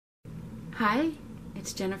Hi,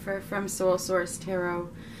 it's Jennifer from Soul Source Tarot,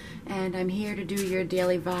 and I'm here to do your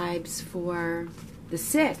daily vibes for the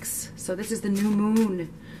 6th. So this is the new moon,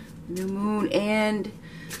 and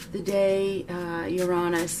the day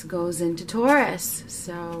Uranus goes into Taurus.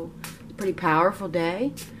 So it's a pretty powerful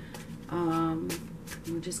day.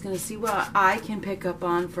 We're just going to see what I can pick up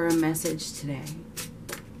on for a message today.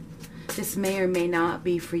 This may or may not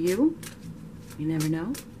be for you. You never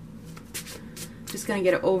know. Just going to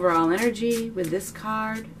get an overall energy with this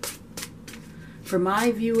card for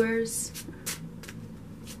my viewers,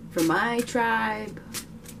 for my tribe.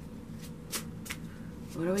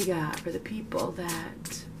 What do we got for the people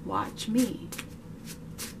that watch me?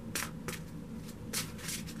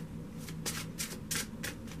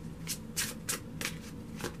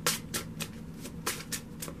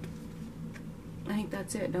 I think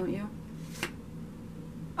that's it, don't you?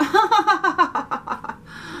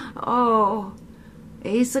 Oh,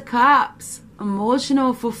 Ace of Cups,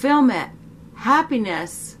 emotional fulfillment,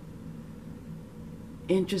 happiness.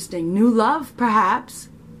 Interesting. New love, perhaps.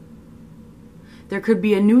 There could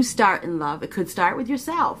be a new start in love. It could start with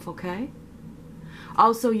yourself, okay?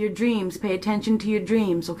 Also, your dreams. Pay attention to your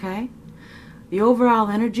dreams, okay? The overall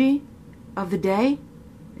energy of the day,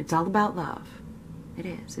 it's all about love. It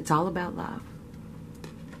is. It's all about love.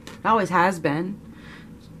 It always has been.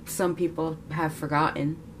 Some people have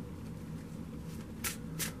forgotten.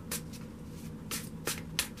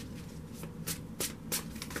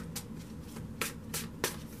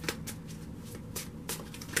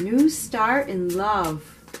 New start in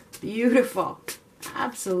love. Beautiful.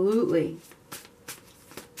 Absolutely.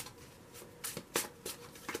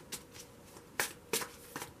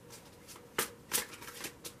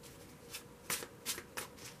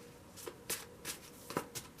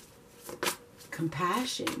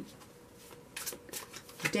 Compassion.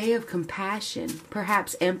 Day of compassion.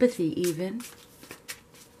 Perhaps empathy even.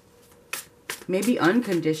 Maybe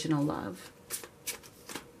unconditional love.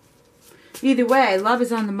 Either way, love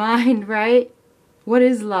is on the mind, right? What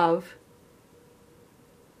is love?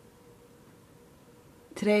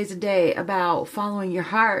 Today's a day about following your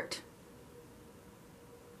heart.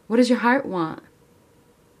 What does your heart want?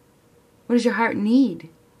 What does your heart need?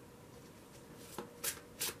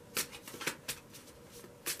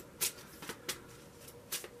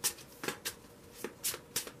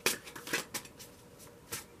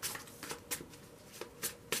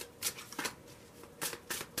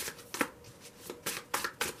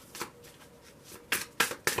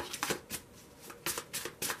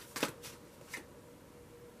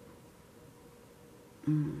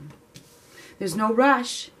 There's no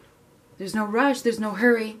rush. There's no rush. There's no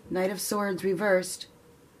hurry. Knight of Swords reversed.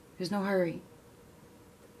 There's no hurry.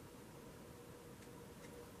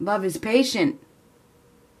 Love is patient.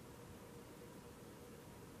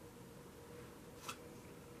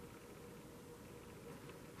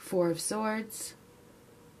 Four of Swords.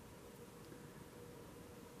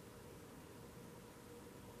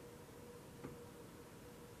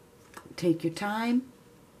 Take your time.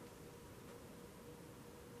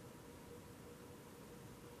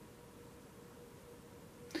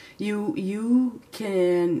 You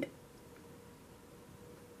can,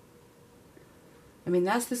 I mean,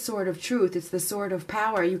 that's the sword of truth. It's the sword of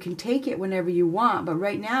power. You can take it whenever you want, but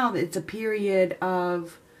right now it's a period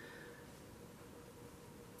of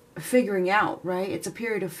figuring out, right? It's a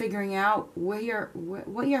period of figuring out what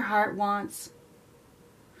your heart wants,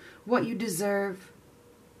 what you deserve,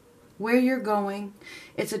 where you're going.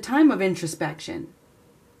 It's a time of introspection.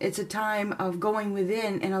 It's a time of going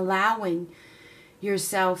within and allowing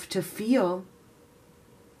yourself to feel,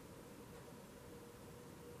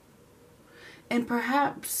 and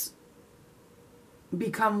perhaps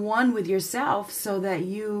become one with yourself so that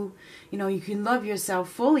you can love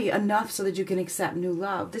yourself fully enough so that you can accept new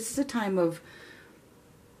love. This is a time of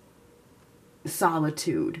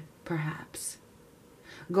solitude, perhaps.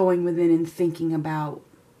 Going within and thinking about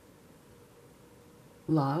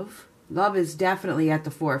love. Love is definitely at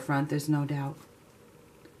the forefront, there's no doubt.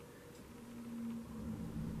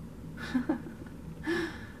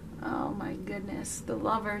 Oh my goodness, the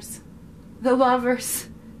lovers. The lovers.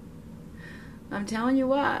 I'm telling you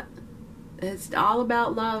what, it's all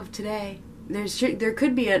about love today. There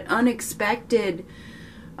could be an unexpected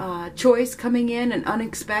choice coming in, an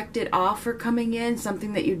unexpected offer coming in,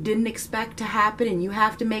 something that you didn't expect to happen, and you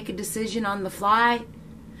have to make a decision on the fly.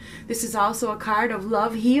 This is also a card of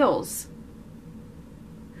love heals.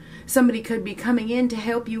 Somebody could be coming in to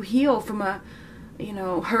help you heal from a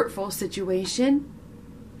hurtful situation.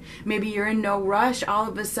 Maybe you're in no rush. All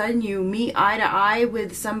of a sudden you meet eye to eye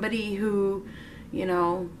with somebody who,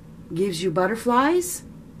 gives you butterflies.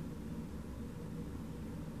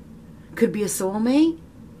 could be a soulmate.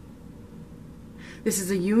 This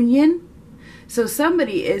is a union. So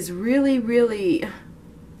somebody is really, really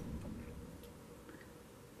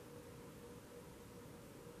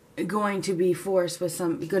going to be forced with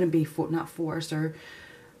some, going to be, not forced, or,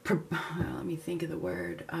 let me think of the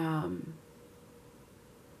word.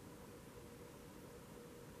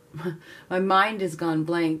 My mind has gone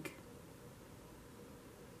blank.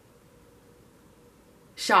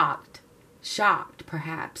 Shocked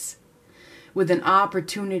perhaps, with an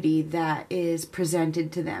opportunity that is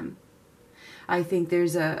presented to them. I think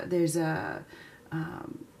there's a, I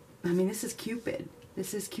mean, this is Cupid.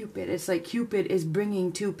 This is Cupid. It's like Cupid is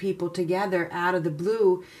bringing two people together out of the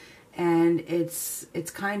blue, and it's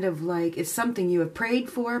kind of like, it's something you have prayed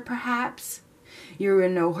for, perhaps. You're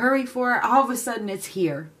in no hurry for it. All of a sudden, it's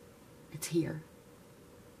here. It's here,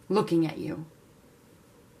 looking at you.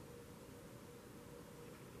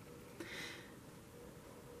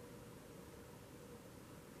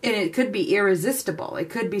 And it could be irresistible. It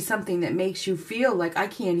could be something that makes you feel like, I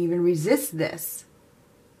can't even resist this.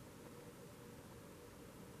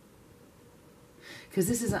 Because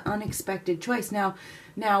this is an unexpected choice. Now,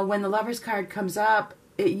 when the Lover's card comes up,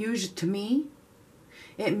 it usually, to me,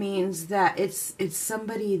 it means that it's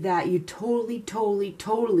somebody that you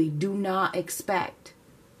totally do not expect.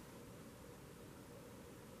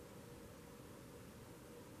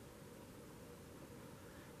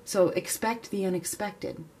 So expect the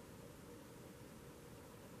unexpected.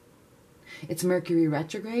 It's Mercury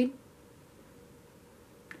retrograde.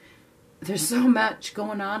 There's so much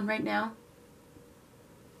going on right now.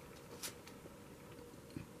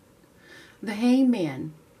 The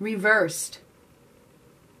Hangman reversed.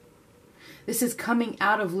 This is coming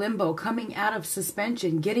out of limbo, coming out of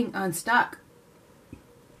suspension, getting unstuck.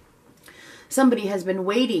 Somebody has been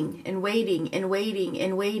waiting and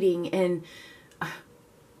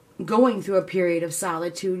going through a period of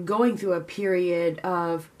solitude, going through a period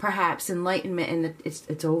of perhaps enlightenment, and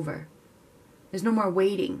it's over. There's no more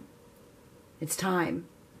waiting. It's time.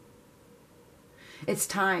 It's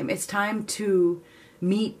time. It's time to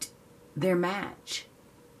meet their match.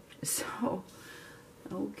 So,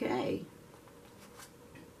 okay.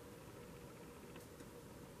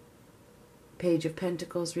 Page of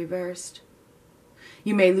Pentacles reversed.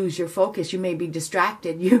 You may lose your focus. You may be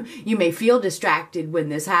distracted. You may feel distracted when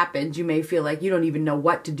this happens. You may feel like you don't even know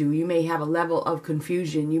what to do. You may have a level of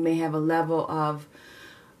confusion. You may have a level of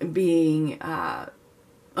being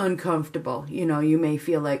uncomfortable. You know, you may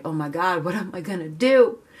feel like, oh my God, what am I going to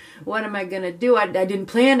do? What am I going to do? I didn't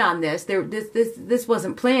plan on this. This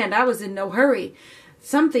wasn't planned. I was in no hurry.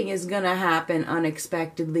 Something is going to happen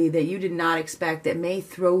unexpectedly that you did not expect, that may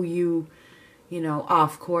throw you,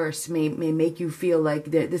 off course, may make you feel like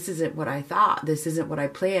this isn't what I thought. This isn't what I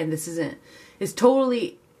planned. It's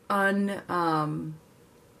totally my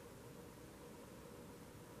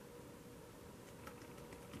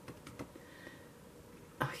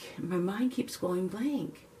mind keeps going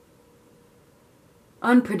blank.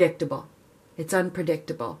 Unpredictable. It's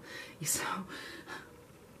unpredictable. So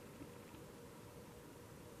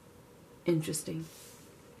interesting.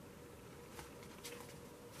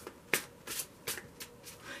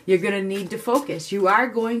 You're going to need to focus. You are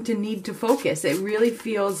going to need to focus. It really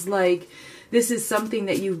feels like this is something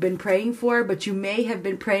that you've been praying for, but you may have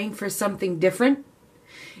been praying for something different.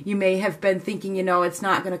 You may have been thinking, it's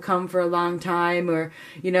not going to come for a long time, or,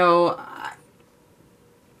 you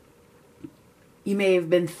may have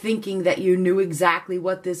been thinking that you knew exactly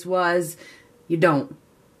what this was. You don't.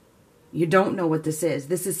 You don't know what this is.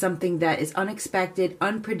 This is something that is unexpected,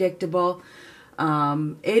 unpredictable.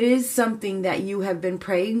 It is something that you have been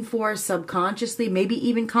praying for subconsciously, maybe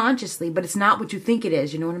even consciously, but it's not what you think it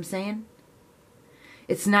is. You know what I'm saying?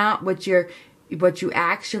 It's not what you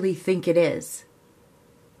actually think it is.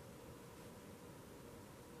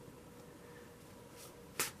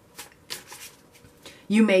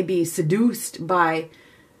 You may be seduced by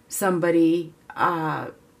somebody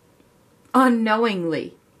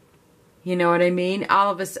unknowingly. You know what I mean?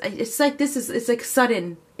 All of us, it's like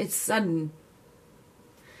sudden. It's sudden.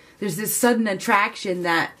 There's this sudden attraction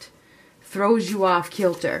that throws you off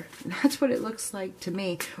kilter. That's what it looks like to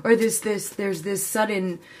me. Or there's this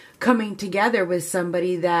sudden coming together with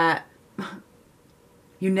somebody that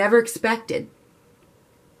you never expected.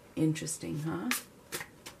 Interesting, huh?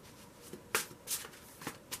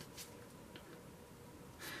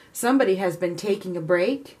 Somebody has been taking a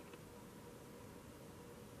break,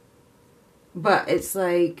 but it's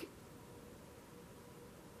like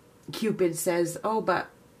Cupid says, oh,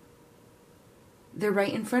 but they're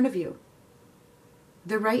right in front of you.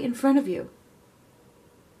 They're right in front of you.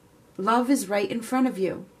 Love is right in front of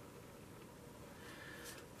you.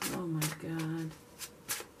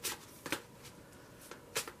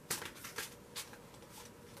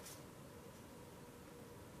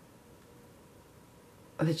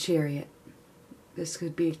 The Chariot. This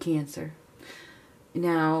could be a Cancer.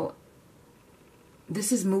 Now,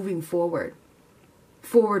 this is moving forward.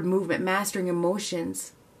 Forward movement, mastering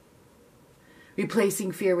emotions,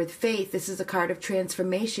 replacing fear with faith. This is a card of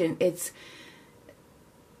transformation. It's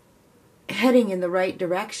heading in the right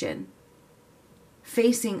direction,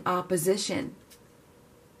 facing opposition.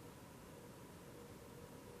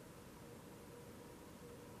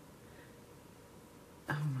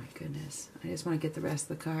 Oh my goodness. I just want to get the rest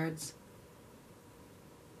of the cards.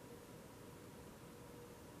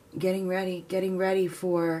 Getting ready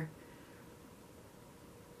for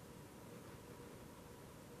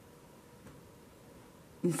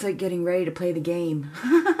it's like getting ready to play the game.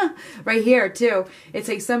 Right here too. It's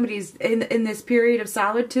like somebody's in this period of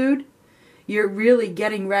solitude. You're really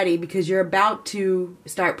getting ready because you're about to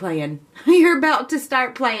start playing. You're about to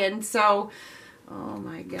start playing. So, oh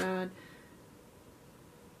my God.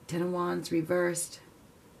 Ten of Wands reversed.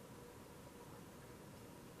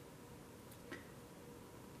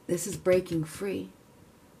 This is breaking free.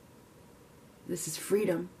 This is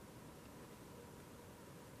freedom.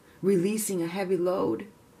 Releasing a heavy load.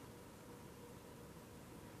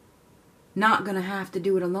 Not going to have to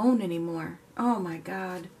do it alone anymore. Oh my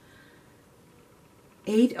God.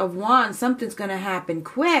 8 of Wands. Something's going to happen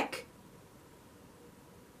quick.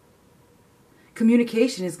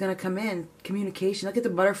 Communication is going to come in. Communication. Look at the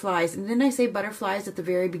butterflies. And didn't I say butterflies at the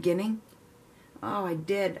very beginning? Oh, I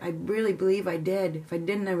did. I really believe I did. If I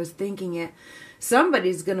didn't, I was thinking it.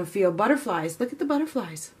 Somebody's going to feel butterflies. Look at the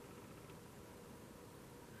butterflies.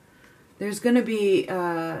 There's going to be,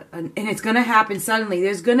 and it's going to happen suddenly.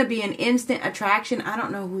 There's going to be an instant attraction. I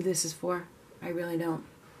don't know who this is for. I really don't.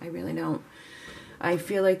 I really don't. I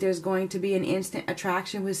feel like there's going to be an instant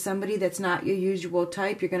attraction with somebody that's not your usual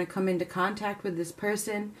type. You're going to come into contact with this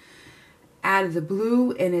person out of the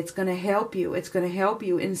blue, and it's going to help you. It's going to help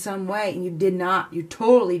you in some way, and you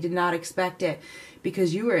totally did not expect it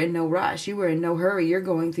because you were in no rush. You were in no hurry. You're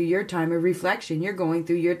going through your time of reflection. You're going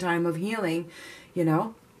through your time of healing, you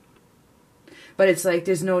know. But it's like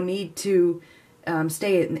there's no need to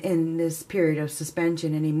stay in this period of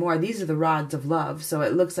suspension anymore. These are the rods of love. So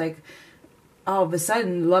it looks like all of a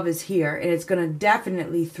sudden love is here, and it's going to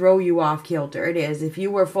definitely throw you off kilter. It is. If you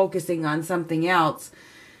were focusing on something else,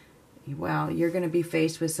 well, you're going to be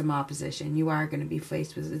faced with some opposition. You are going to be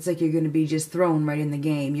faced with, it's like you're going to be just thrown right in the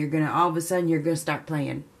game. You're going to, all of a sudden, you're going to start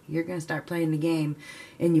playing. You're going to start playing the game.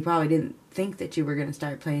 And you probably didn't think that you were going to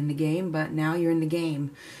start playing the game, but now you're in the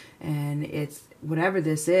game. And it's, whatever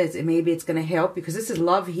this is, maybe it's going to help because this is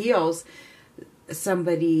love heals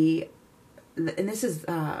somebody. And this is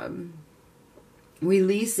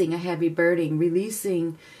releasing a heavy burden,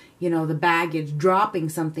 releasing, you know, the baggage, dropping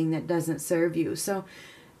something that doesn't serve you. So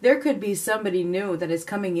there could be somebody new that is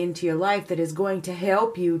coming into your life that is going to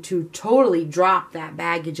help you to totally drop that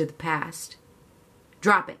baggage of the past.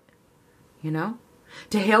 Drop it, you know,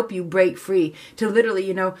 to help you break free, to literally,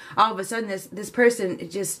 you know, all of a sudden this person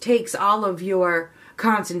just takes all of your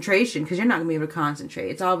concentration because you're not going to be able to concentrate.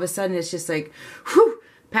 It's all of a sudden it's just like, whew,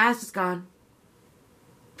 past is gone.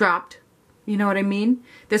 Dropped. You know what I mean?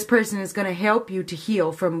 This person is going to help you to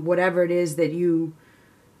heal from whatever it is that you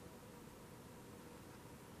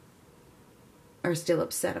are still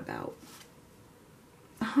upset about.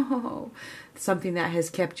 Oh, something that has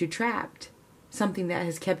kept you trapped. Something that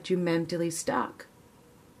has kept you mentally stuck.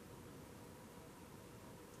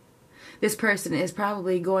 This person is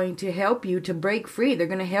probably going to help you to break free. They're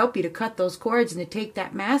going to help you to cut those cords and to take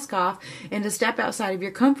that mask off and to step outside of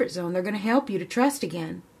your comfort zone. They're going to help you to trust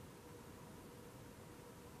again.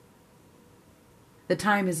 The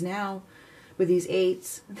time is now with these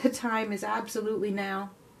 8s. The time is absolutely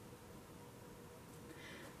now.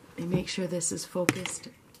 And make sure this is focused.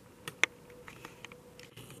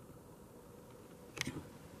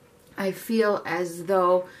 I feel as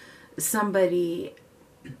though somebody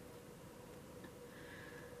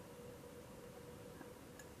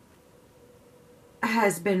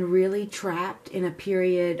has been really trapped in a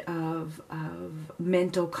period of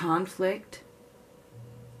mental conflict,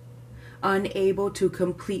 unable to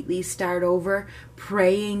completely start over,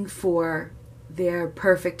 praying for their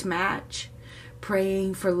perfect match,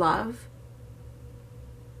 praying for love,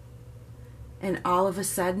 and all of a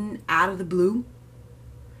sudden, out of the blue,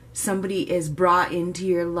 somebody is brought into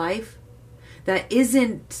your life that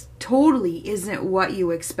totally isn't what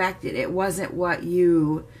you expected. It wasn't what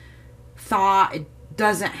you thought. It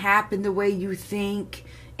doesn't happen the way you think,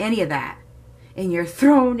 any of that. And you're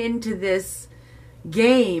thrown into this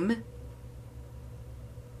game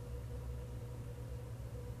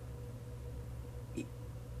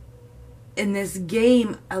and this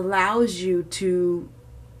game allows you to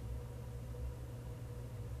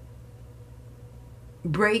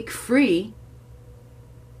break free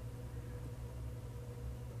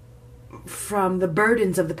from the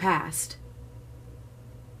burdens of the past.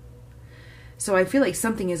 So I feel like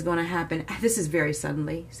something is going to happen. This is very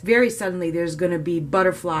suddenly. Very suddenly there's going to be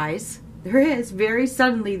butterflies. There is. Very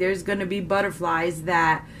suddenly there's going to be butterflies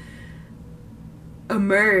that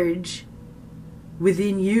emerge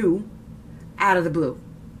within you out of the blue.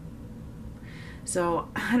 So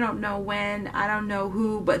I don't know when, I don't know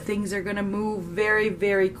who, but things are going to move very,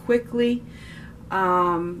 very quickly.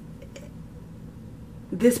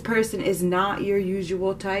 This person is not your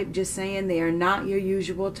usual type. Just saying, they are not your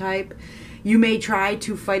usual type. You may try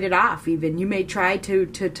to fight it off even. You may try to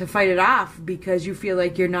fight it off because you feel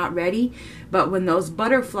like you're not ready. But when those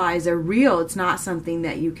butterflies are real, it's not something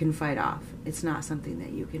that you can fight off. It's not something that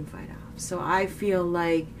you can fight off. So I feel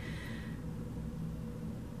like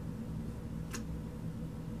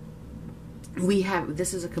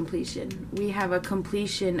this is a completion. We have a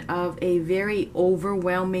completion of a very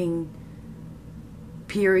overwhelming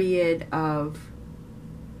period of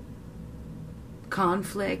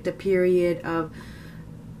conflict, a period of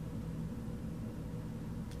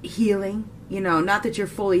healing. You know, not that you're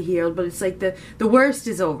fully healed, but it's like the worst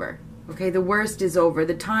is over. Okay, the worst is over.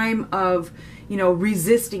 The time of, you know,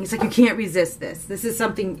 resisting. It's like you can't resist this. This is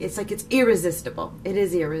something, it's like it's irresistible. It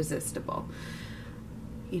is irresistible.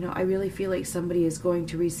 You know, I really feel like somebody is going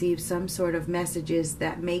to receive some sort of messages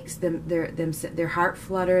that makes them their heart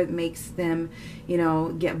flutter, it makes them, you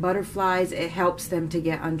know, get butterflies. It helps them to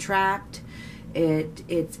get untrapped.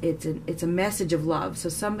 It's a message of love. So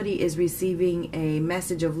somebody is receiving a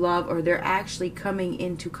message of love, or they're actually coming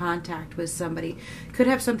into contact with somebody. Could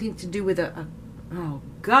have something to do with oh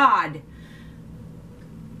God.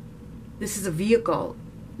 This is a vehicle.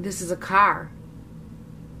 This is a car.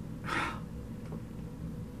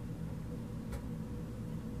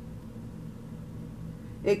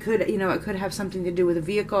 It could, you know, it could have something to do with a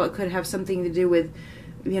vehicle. It could have something to do with,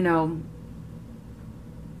 you know,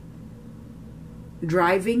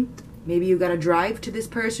 driving. Maybe you got to drive to this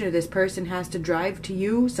person, or this person has to drive to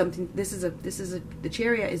you. Something. The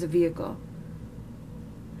chariot is a vehicle.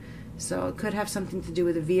 So it could have something to do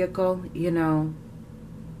with a vehicle. You know,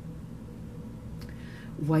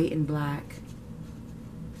 white and black,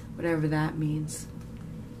 whatever that means.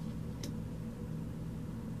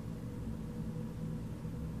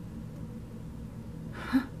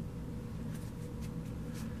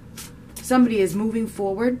 Somebody is moving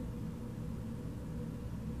forward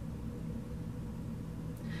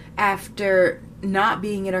after not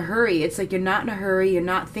being in a hurry. It's like you're not in a hurry. You're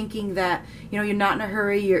not thinking that, you know, you're not in a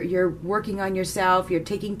hurry. You're working on yourself. You're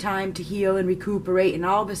taking time to heal and recuperate. And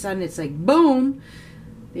all of a sudden it's like, boom,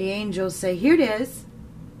 the angels say, here it is.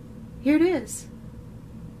 Here it is.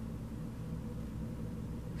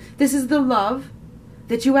 This is the love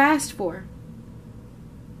that you asked for.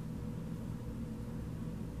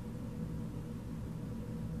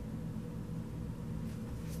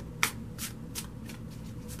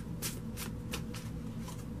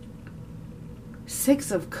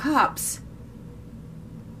 Six of Cups.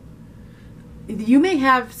 You may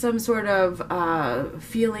have some sort of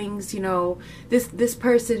feelings, you know. This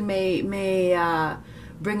person may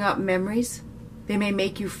bring up memories. They may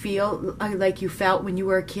make you feel like you felt when you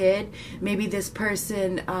were a kid. Maybe this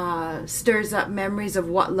person stirs up memories of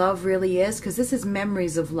what love really is, because this is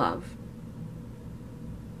memories of love.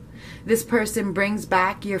 This person brings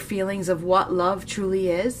back your feelings of what love truly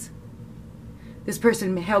is. This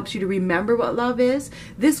person helps you to remember what love is.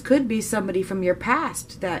 This could be somebody from your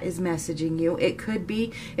past that is messaging you. It could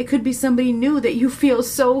be somebody new that you feel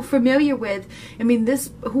so familiar with. I mean,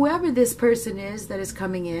 whoever this person is that is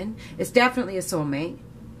coming in, it's definitely a soulmate.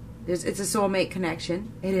 It's a soulmate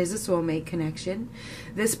connection. It is a soulmate connection.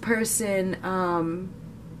 This person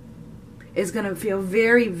is going to feel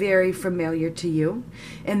very, very familiar to you,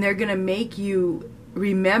 and they're going to make you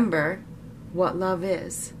remember what love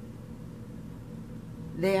is.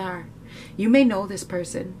 They are. You may know this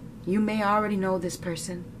person. You may already know this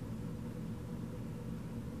person.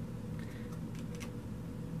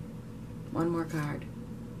 One more card.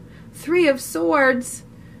 Three of Swords.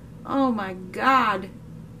 Oh my God.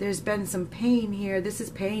 There's been some pain here. This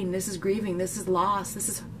is pain. This is grieving. This is loss.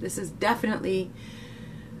 This is definitely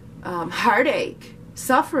heartache,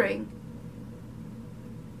 suffering,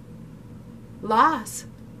 loss.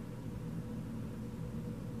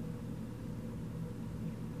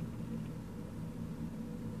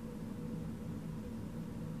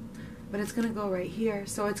 But it's going to go right here.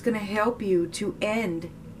 So it's going to help you to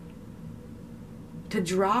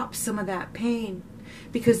drop some of that pain.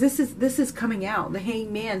 Because this is coming out. The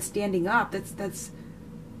hanged man standing up. That's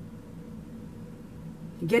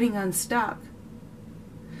getting unstuck.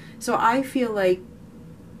 So I feel like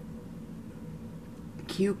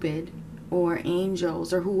Cupid or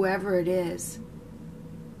angels or whoever it is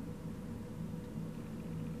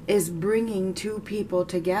bringing two people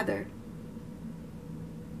together.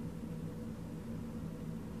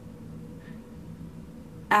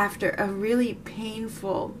 After a really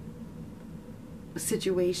painful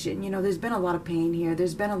situation. You know, there's been a lot of pain here.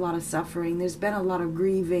 There's been a lot of suffering. There's been a lot of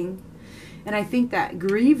grieving. And I think that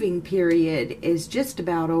grieving period is just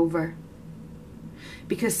about over.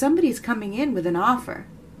 Because somebody's coming in with an offer.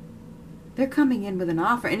 They're coming in with an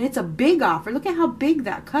offer. And it's a big offer. Look at how big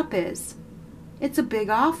that cup is. It's a big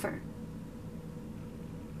offer.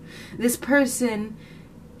 This person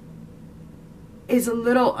is a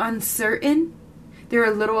little uncertain. They're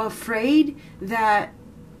a little afraid that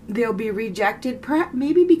they'll be rejected, perhaps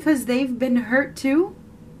maybe because they've been hurt too.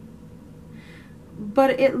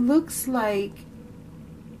 But it looks like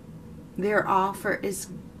their offer is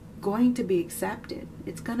going to be accepted.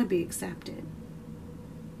 It's going to be accepted.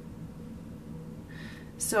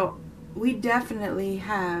 So we definitely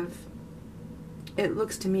have, it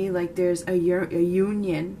looks to me like there's a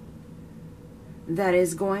union that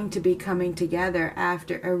is going to be coming together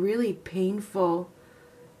after a really painful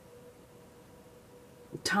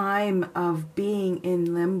time of being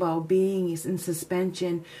in limbo, being in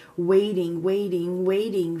suspension,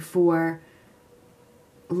 waiting for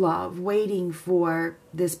love, waiting for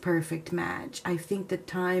this perfect match. I think the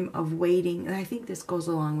time of waiting, and I think this goes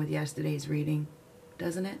along with yesterday's reading,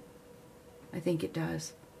 doesn't it? I think it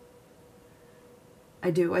does.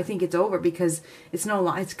 I do. I think it's over because it's no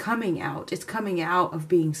longer, it's coming out. It's coming out of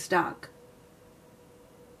being stuck.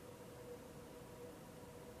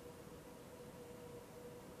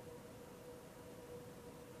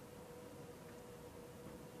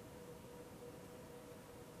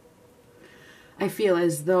 I feel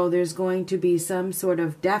as though there's going to be some sort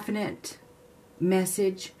of definite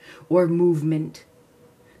message or movement.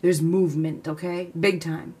 There's movement, okay? Big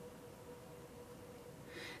time.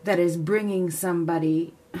 That is bringing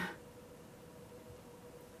somebody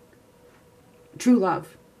true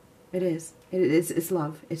love. It is. It's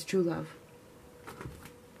love. It's true love.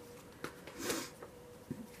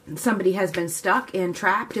 Somebody has been stuck and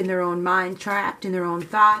trapped in their own mind, trapped in their own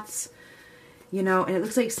thoughts. You know, and it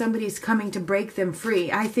looks like somebody's coming to break them free.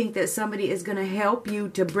 I think that somebody is going to help you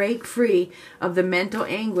to break free of the mental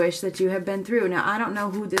anguish that you have been through. Now, I don't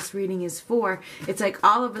know who this reading is for. It's like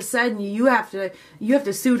all of a sudden you have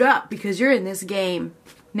to suit up because you're in this game.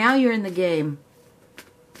 Now you're in the game.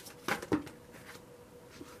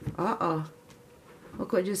 Uh-oh.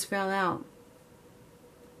 Look what just fell out.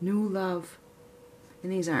 New love.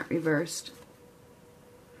 And these aren't reversed.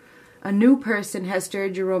 A new person has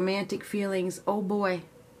stirred your romantic feelings. Oh boy.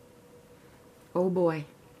 Oh boy.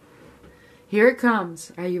 Here it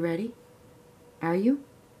comes. Are you ready? Are you?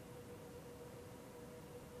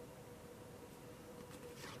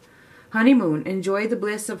 Honeymoon. Enjoy the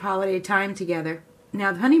bliss of holiday time together.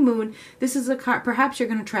 Now, the honeymoon, this is a perhaps you're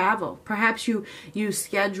going to travel. Perhaps you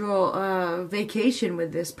schedule a vacation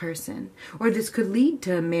with this person. Or this could lead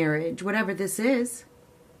to a marriage, whatever this is.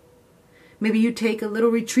 Maybe you take a little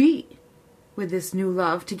retreat with this new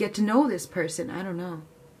love to get to know this person. I don't know.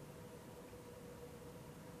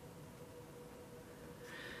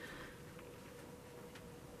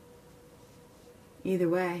 Either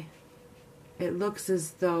way, it looks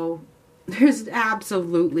as though there's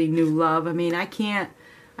absolutely new love. I mean, I can't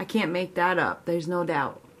make that up. There's no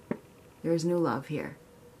doubt. There's new love here.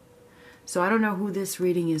 So I don't know who this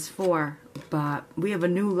reading is for, but we have a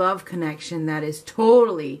new love connection that is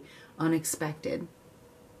totally unexpected.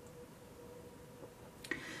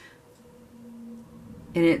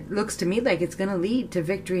 And it looks to me like it's going to lead to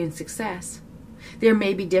victory and success. There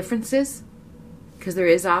may be differences because there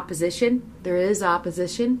is opposition. There is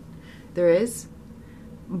opposition. There is.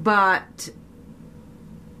 But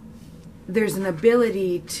there's an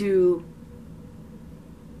ability to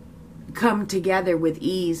come together with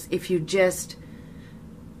ease if you just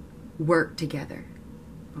work together.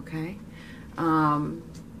 Okay?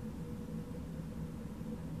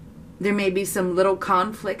 There may be some little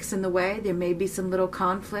conflicts in the way. There may be some little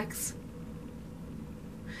conflicts.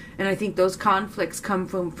 And I think those conflicts come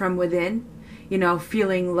from within. You know,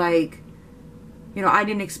 feeling like, you know, I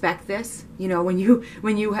didn't expect this. You know, when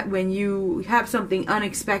you have something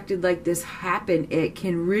unexpected like this happen, it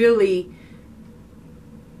can really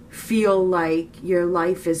feel like your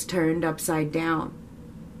life is turned upside down.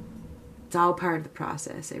 It's all part of the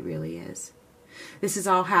process. It really is. This is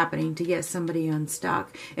all happening to get somebody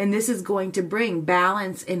unstuck. And this is going to bring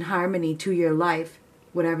balance and harmony to your life.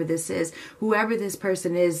 whatever this is. Whoever this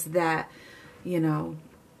person is that, you know,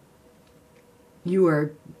 you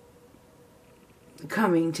are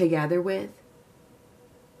coming together with.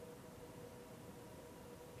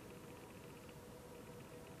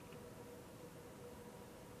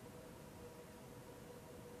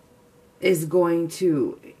 Is going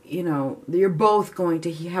to, you know, you're both going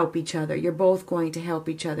to help each other. You're both going to help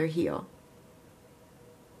each other heal.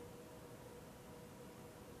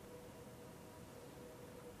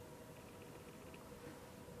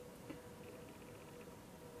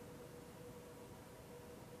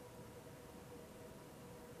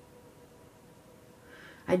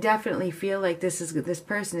 I definitely feel like this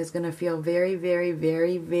person is going to feel very, very,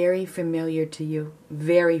 very, very familiar to you.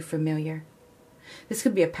 Very familiar. This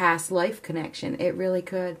could be a past life connection. It really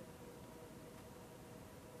could.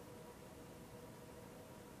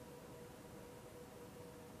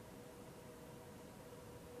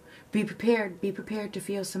 Be prepared. Be prepared to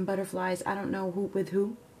feel some butterflies. I don't know who with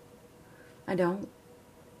who. I don't.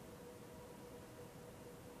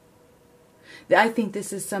 I think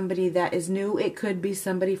this is somebody that is new. It could be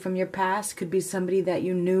somebody from your past. Could be somebody that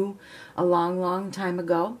you knew a long, long time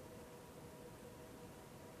ago.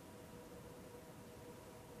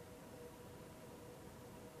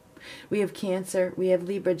 We have Cancer, we have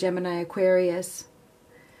Libra, Gemini, Aquarius.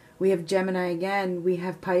 We have Gemini again, we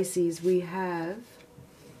have Pisces, we have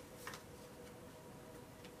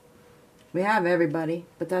everybody,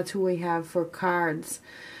 but that's who we have for cards.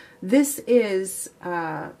 This is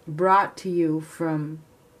brought to you from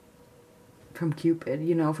Cupid,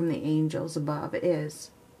 you know, from the angels above. It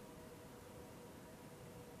is.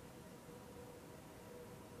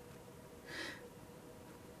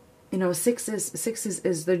 You know, six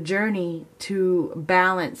is the journey to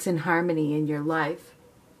balance and harmony in your life.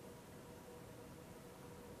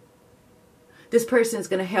 This person is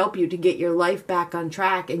going to help you to get your life back on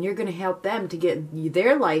track, and you're going to help them to get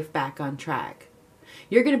their life back on track.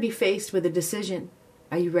 You're going to be faced with a decision.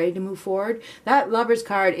 Are you ready to move forward? That Lover's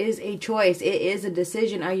card is a choice. It is a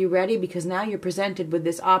decision. Are you ready? Because now you're presented with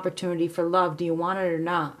this opportunity for love. Do you want it or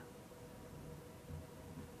not?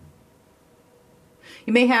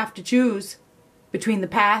 You may have to choose between the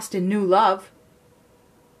past and new love.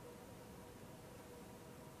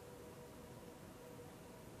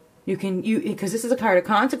 Because this is a card of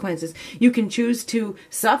consequences. You can choose to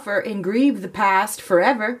suffer and grieve the past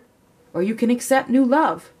forever, or you can accept new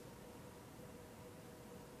love.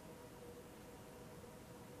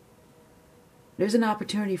 There's an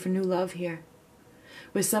opportunity for new love here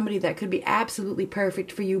with somebody that could be absolutely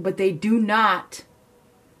perfect for you, but they do not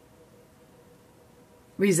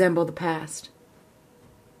resemble the past.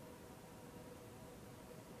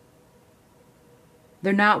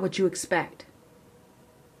 They're not what you expect.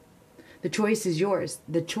 The choice is yours.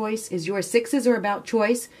 The choice is yours. Sixes are about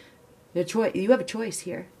choice. You have a choice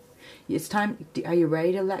here. It's time. Are you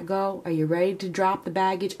ready to let go? Are you ready to drop the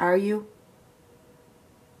baggage? Are you?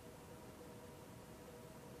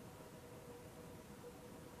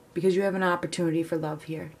 Because you have an opportunity for love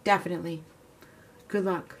here. Definitely. Good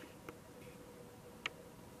luck.